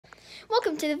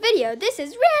welcome to the video. This is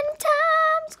Random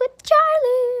Times with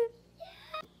ChaRli.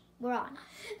 Yeah. We're on.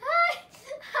 Hi!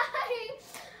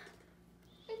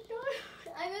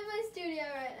 I'm in my studio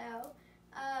right now.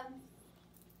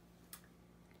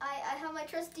 I have my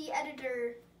trusty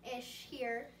editor-ish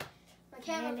here, my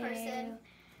camera person.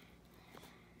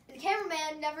 The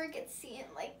cameraman never gets seen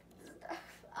like stuff.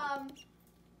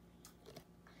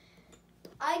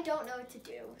 I don't know what to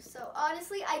do. So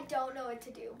honestly, I don't know what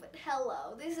to do. But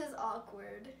hello, this is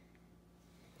awkward.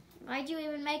 Why'd you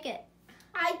even make it?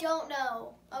 I don't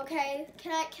know. Okay,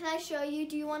 can I show you?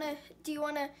 Do you wanna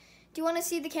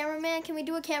see the cameraman? Can we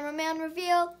do a cameraman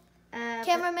reveal?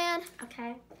 Cameraman.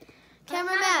 Okay.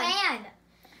 Cameraman.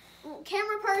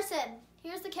 Camera person.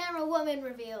 Here's the camera woman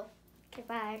reveal. Okay,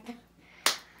 bye.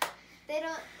 They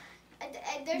don't.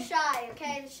 They're shy.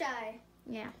 Okay, they're shy.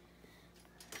 Yeah.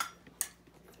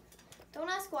 Don't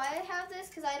ask why I have this,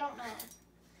 because I don't know.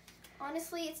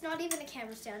 Honestly, it's not even a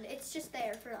camera stand. It's just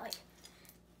there for like...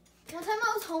 One time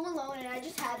I was home alone and I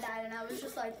just had that and I was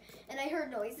just like... And I heard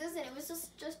noises and it was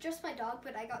just my dog,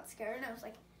 but I got scared and I was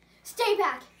like, stay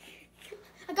back!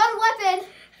 I got a weapon!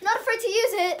 I'm not afraid to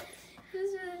use it!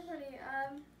 This is really funny.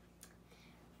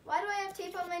 Why do I have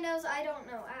tape on my nose? I don't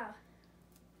know. Ow.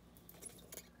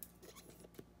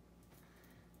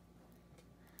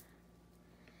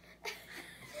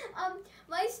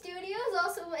 My studio is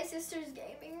also my sister's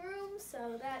gaming room,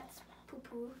 so that's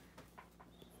poo-poo.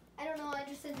 I don't know, I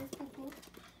just said this poo-poo.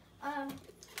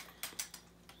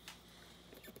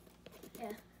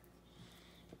 Yeah.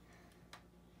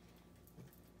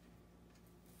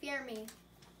 Fear me.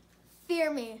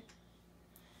 Fear me.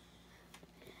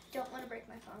 Don't want to break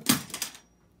my phone.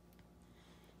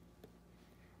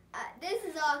 This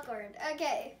is awkward.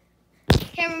 Okay.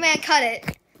 Cameraman, cut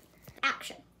it.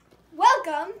 Action.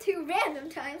 Welcome to Random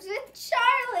Times with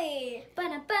ChaRli.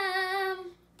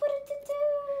 Ba-da-bum.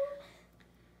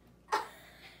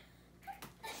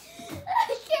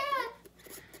 I can't.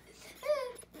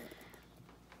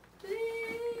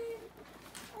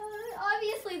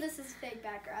 Obviously, this is fake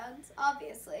backgrounds.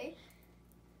 Obviously.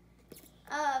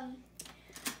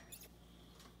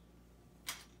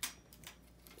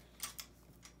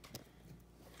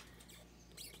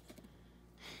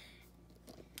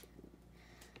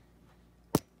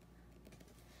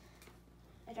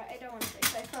 I don't want to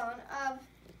fix my phone.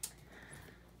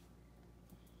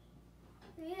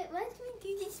 Yeah, let me do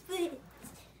this first.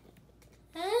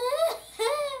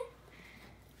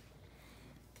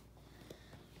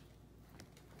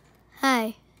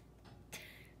 Hi.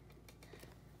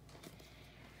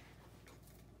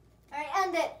 Alright,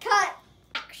 end it. Cut.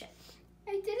 Action.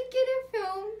 I didn't get to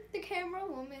film the camera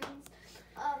woman's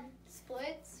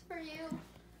splits for you.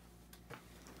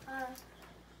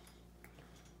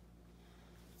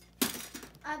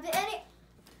 But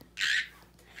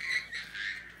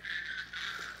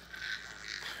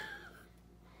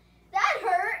that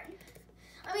hurt.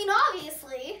 I mean,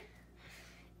 obviously.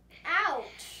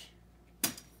 Ouch.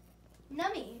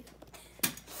 Nummy.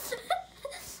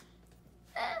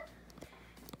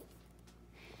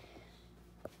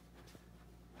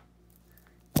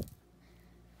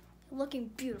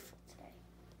 Looking beautiful today.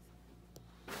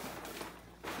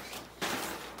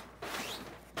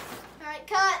 All right,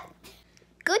 cut.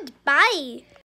 Goodbye.